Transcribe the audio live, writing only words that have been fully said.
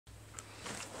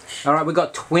Alright, we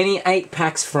got 28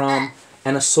 packs from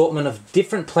an assortment of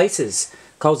different places.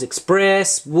 Coles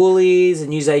Express, Woolies, a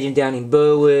newsagent down in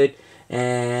Burwood,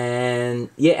 and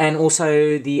yeah, and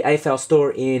also the AFL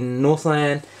store in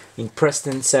Northland, in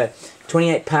Preston. So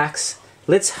 28 packs.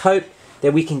 Let's hope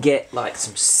that we can get like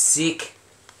some sick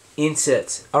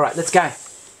inserts. Alright, let's go.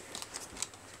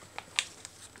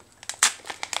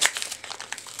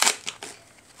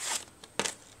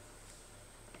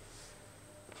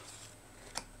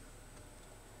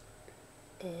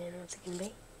 And what's it going to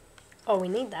be? Oh, we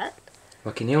need that.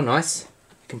 Lucky Neil, nice.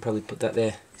 You can probably put that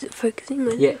there. Is it focusing?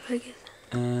 Where's Yeah. it focus?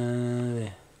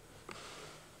 There.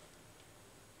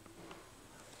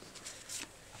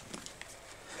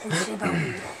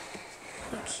 Okay.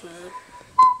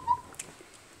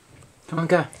 Come on,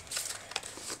 go.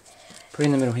 Put it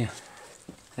in the middle here.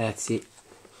 That's it.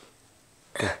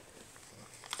 Go.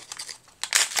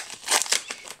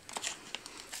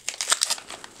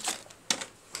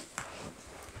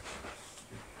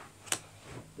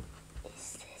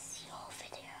 Is this your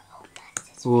video? Oh, that's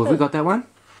his Oh, have we got that one?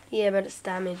 Yeah, but it's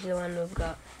damaged, the one we've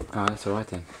got. Oh, that's alright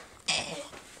then.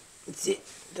 That's it.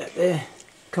 That there.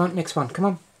 Come on, next one. Come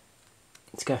on.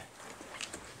 Let's go.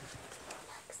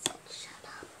 Shut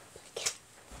up.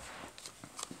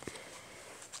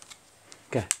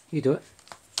 Go. You do it.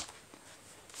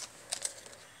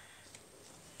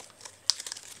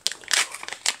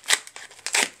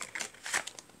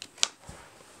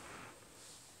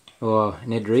 Oh,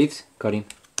 Ned Reeves. Got him.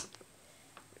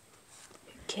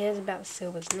 Who cares about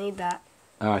silvers? Need that.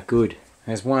 Alright, good.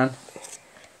 There's one.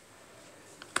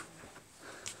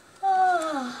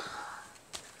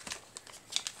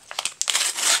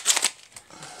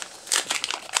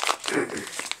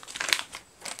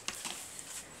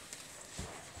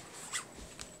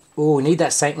 Oh, we need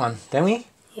that Saint one, don't we?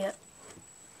 Yep.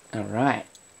 Alright.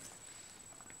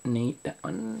 Need that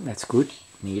one. That's good.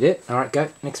 Need it. Alright, go.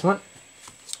 Next one.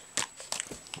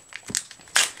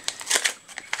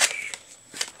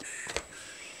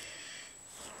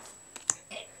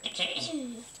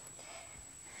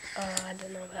 Oh, I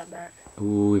don't know about that.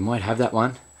 Ooh, we might have that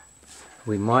one.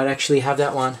 We might actually have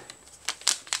that one.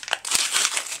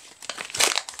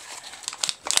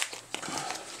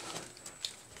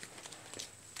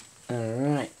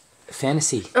 Alright.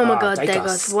 Fantasy. Oh my god,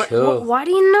 Dagos. Dagos. Cool. Why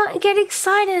do you not get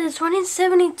excited? It's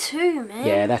 172, man.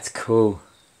 Yeah, that's cool.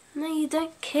 No, you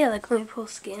don't care. Like when we pull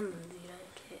skin, you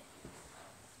don't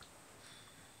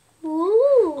care.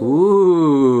 Ooh.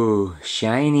 Ooh,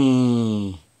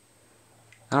 shiny.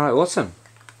 Alright, awesome.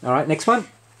 Alright, next one.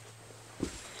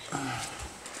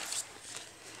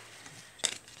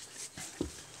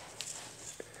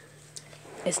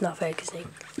 It's not focusing.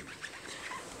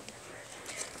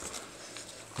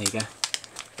 There you go.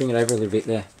 Bring it over a little bit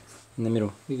there. In the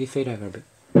middle. Move your feet over a bit.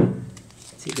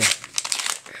 Sit there.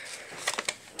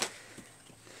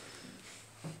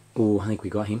 Ooh, I think we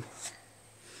got him.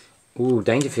 Ooh,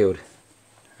 Dangerfield.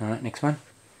 Alright, next one.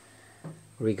 What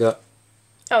do we got?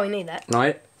 Oh, we need that.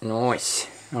 No, nice.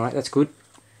 Alright, that's good.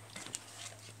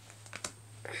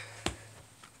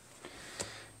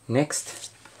 Next.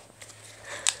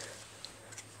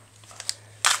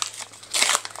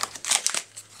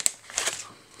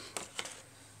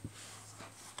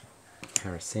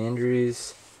 Harris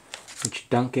Andrews. Rich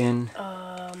Duncan. Can't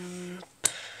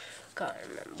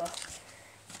remember. I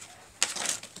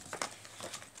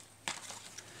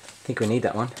think we need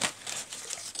that one.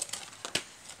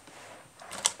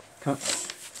 Come on.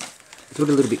 Do it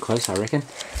a little bit closer, I reckon.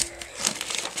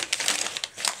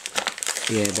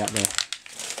 Yeah, about there.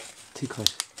 Too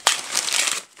close.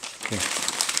 Okay.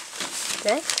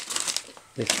 There?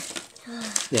 There.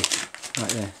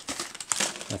 Right there.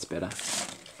 That's better.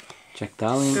 Jack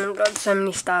Darling. I've got so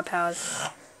many star powers.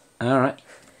 Alright.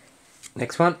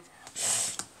 Next one.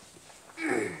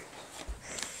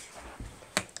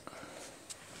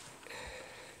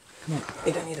 Come on.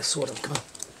 You don't need to sort them. Come on.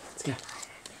 Let's go.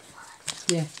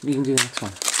 Yeah, you can do the next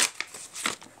one.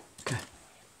 Go.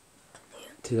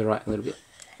 To the right a little bit.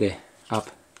 There. Up.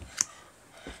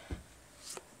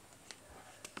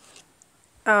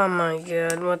 Oh my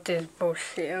god, what is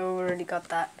bullshit? I already got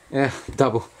that. Yeah,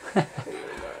 double.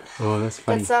 Oh, that's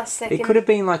funny. That's our second. It could have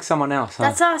been like someone else, huh?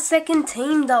 That's our second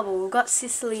team double. We've got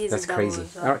Sicily as That's a double. crazy.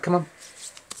 As well. Alright, come on.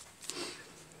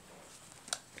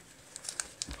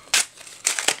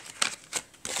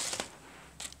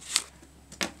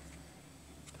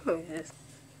 What is this?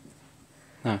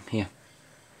 No, here.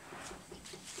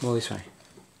 More this way.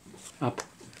 Up.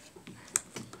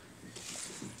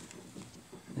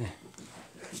 There.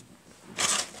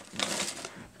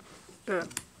 Yeah.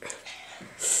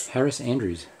 Harris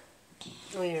Andrews.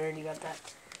 We already got that.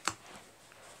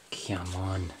 Come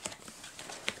on.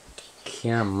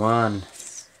 Come on.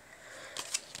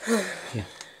 Yeah.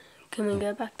 Can we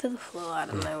go back to the floor? I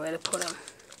don't know where to put them.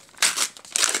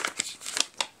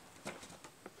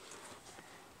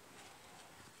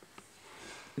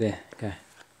 There, go.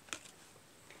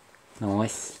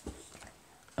 Nice.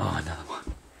 Oh, another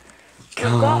one.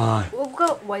 Come on. We've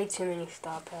got way too many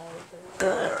star powers.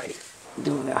 Alright.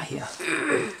 Do it out here.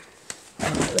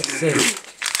 Let's see.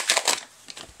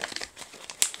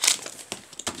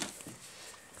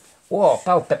 Whoa,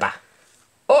 bell pepper.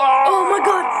 Oh my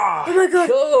god! Oh my god!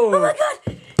 Cool. Oh my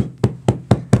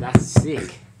god! That's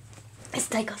sick. It's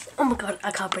Steakhouse. Oh my god,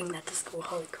 I can't bring that to school.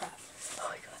 Holy crap. Oh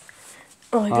my god.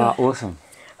 Oh my god. Oh, awesome.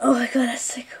 Oh my god, that's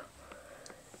so cool.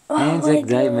 Oh Anzac my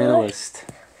Day god. medalist.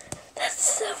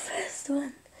 That's the first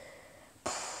one.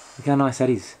 Look how nice that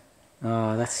is.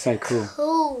 Oh, that's so cool.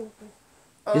 Cool.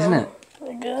 Isn't it?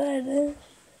 Oh my god.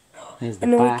 There's the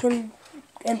And then back. we can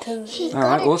enter the...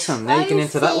 Alright, awesome. Now you can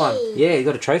enter that one. trophy. Yeah, you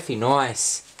got a trophy.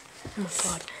 Nice. Oh my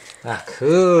god. Ah,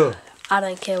 cool. I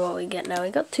don't care what we get now.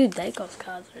 We got 2 Dacos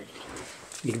cards already.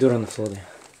 You can do it on the floor there.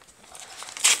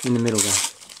 In the middle there.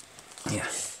 Yeah,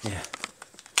 yeah.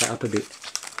 Go up a bit.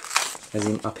 As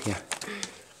in up here.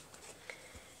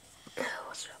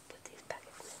 What's up with these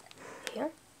packets? Here?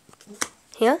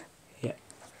 Here? Yeah.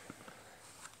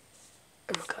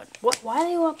 Oh my god. What? Why are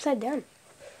they all upside down?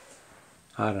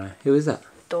 I don't know. Who is that?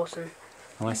 Dawson.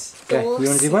 Nice. Go. You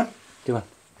want to do one? Do one.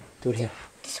 Do it here.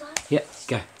 This one? Yeah,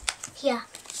 go. Here.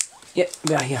 Yeah,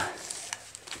 about here.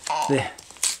 There.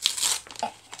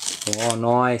 Oh,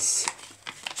 nice.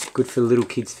 Good for little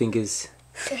kids' fingers.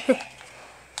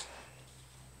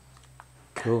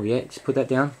 Cool, yeah. Just put that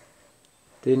down.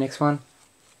 Do the next one.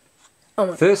 Oh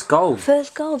my First gold.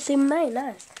 First gold, see May,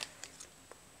 nice.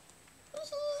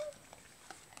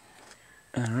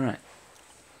 Alright.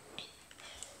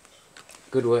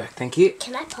 Good work, thank you.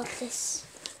 Can I pop this?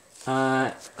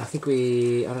 I think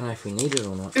I don't know if we need it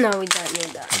or not. No, we don't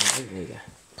need that. There you go.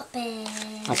 Pop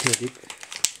it. Up here, dude.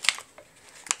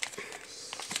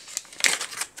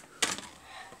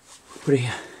 Put it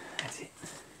here. That's it.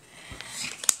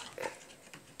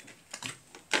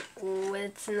 Ooh,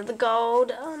 it's another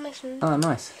gold. Oh, mission. Oh,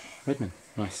 nice. Redmond.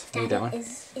 Nice. Need that one.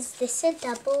 Is this a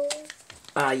double?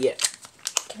 Yeah.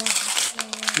 Can I have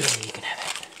it? Yeah, you can have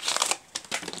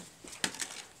it.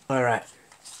 Alright.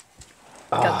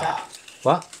 Got that.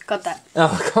 What? Got that.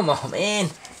 Oh, come on, man.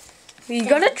 You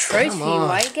got a trophy. Come on.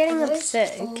 Why are you getting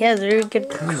upset? Who cares? You get a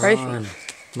Come trophy. on.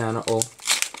 No, not all.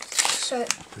 So,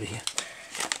 Put it here.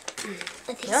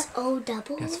 are these Yeah. all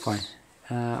doubles? That's fine.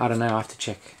 I don't know. I have to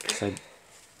check. So,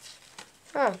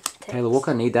 Oh, Taylor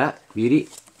Walker, need that. Beauty.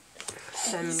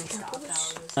 so many star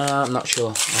powers. I'm not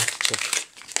sure. I have to check.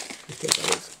 If they're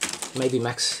doubles. Maybe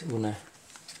Max will know.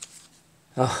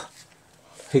 Oh,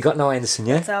 we got no Anderson,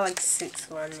 yeah? It's our like 6th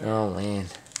one. Yeah. Oh, man.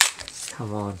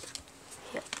 Come on.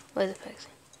 Where's the person?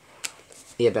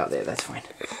 Yeah, about there. That's fine.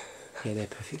 Yeah, they're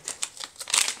perfect.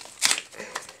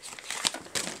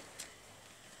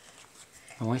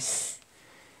 Nice.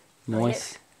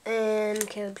 Nice. And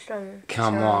Caleb Strong.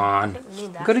 Come So, on. I think we need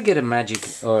You've that. got to get a magic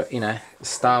or,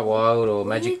 Star Wild or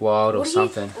Magic Wild or What do you-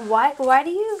 something. Why do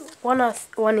you want a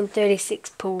 1 in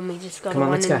 36 pull me? Just got Come a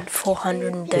on, 1 let's in go. Is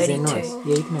 432. that nice?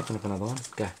 Yeah, you can open up another one.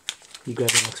 Go. You grab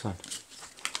the next one.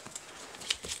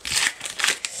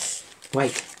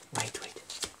 Wait.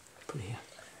 Put it here.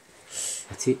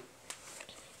 That's it.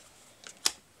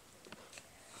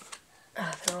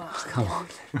 Oh, they're all upside Come down. on.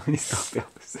 How many star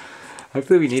powers?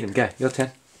 Hopefully we need them. Go. Your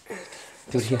turn.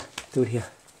 Do it here. Do it here.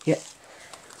 Yeah.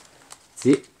 That's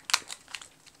it.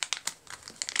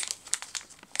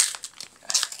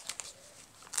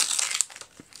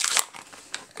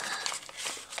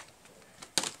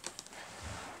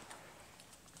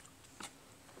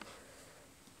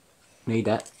 Need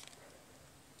that.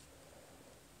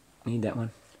 Need that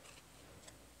one.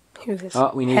 Who's this?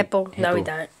 Oh, we need Heppel. No, we Heppel.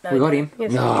 don't. No, We got don't. him.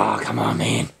 Yes, Oh, come on,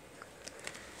 man.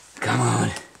 Come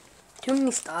on. Too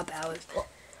many star powers.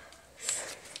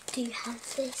 Do you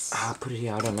have this? I'll put it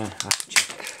here. I don't know. I have to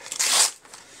check.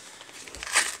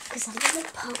 Because I'm going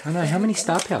to pop I know. How them many and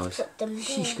star powers? put them there.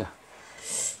 Shishka.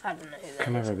 I don't know who that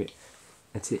Come is. over a bit.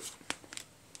 That's it.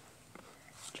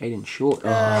 Jaden Short. Oh,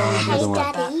 Hey, another one.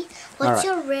 Daddy, what's Alright.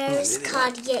 your rarest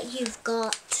card yet you've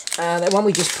got? That one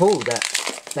we just pulled.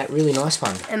 That really nice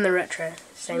one. And the retro.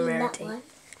 Same That rarity. one.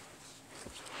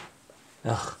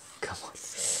 Oh, come on.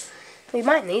 We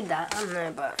might need that. I don't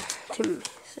know, but too many.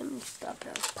 So many star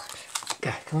powers.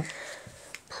 Go, come on.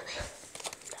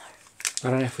 I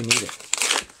don't know if we need it.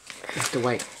 We have to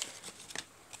wait.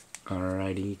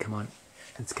 Alrighty, come on.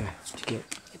 Let's go. What'd you get?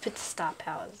 If it's star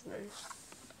powers, then.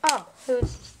 Oh,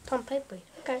 who's Tom Paper.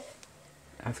 Okay.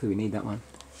 Hopefully we need that one.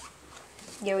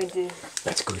 Yeah, we do.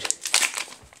 That's good.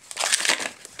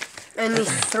 Only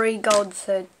 3 gold,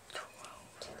 so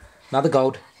Another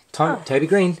gold. Toby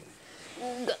Green.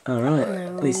 Alright.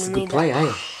 No, At least it's a we good need play,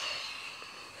 eh?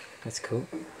 That's cool.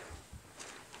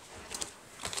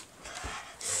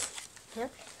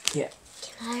 Yep. Yeah.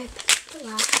 Can I open the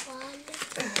last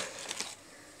one?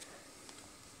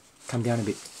 Come down a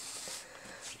bit.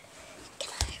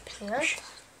 Can I open Yeah.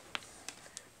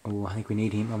 Oh, I think we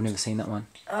need him. I've never seen that one.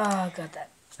 Oh, got that.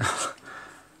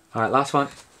 Alright, last one.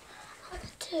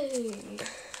 two?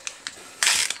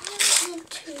 I want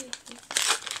two.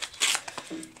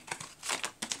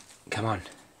 Come on.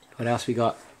 What else we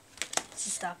got? This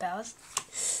is Star Powers.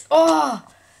 Oh!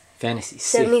 Fantasy.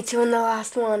 Sick. 72 in the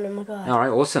last one. Oh my god. Alright,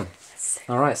 awesome.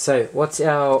 Alright, so what's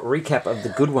our recap of the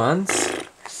good ones?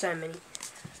 So many.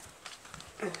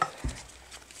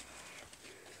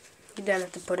 You don't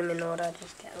have to put them in order,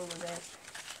 just get all of them.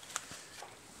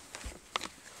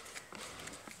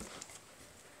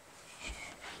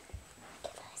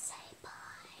 Can I say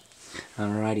bye?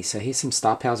 Alrighty, so here's some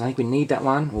star powers. I think we need that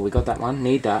one. Well, we got that one.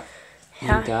 Need that.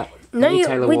 How? Need that. No, We need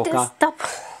Taylor we Walker. just stop.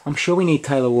 I'm sure we need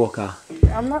Taylor Walker.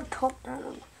 I'm not top.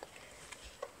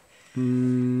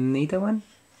 Need that one?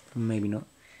 Maybe not.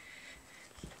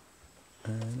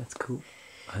 That's cool.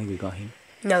 I think we got him.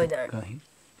 No, we don't. Got him.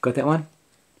 Got that one?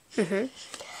 Mhm.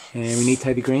 And we need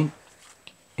Toby Green.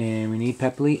 And we need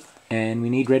Pepperly. And we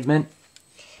need Redmond.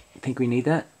 I think we need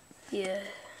that. Yeah.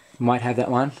 Might have that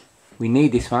one. We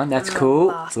need this one. That's cool.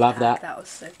 Last Love pack, that. That was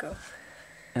so cool.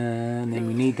 And then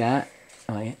we need that.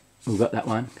 Oh yeah, we got that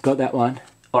one. Got that one.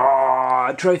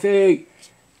 Oh, trophy!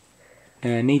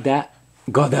 Need that.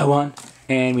 Got that one.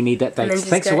 And we need that. then Thanks. just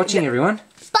Thanks for go- watching, yeah. everyone.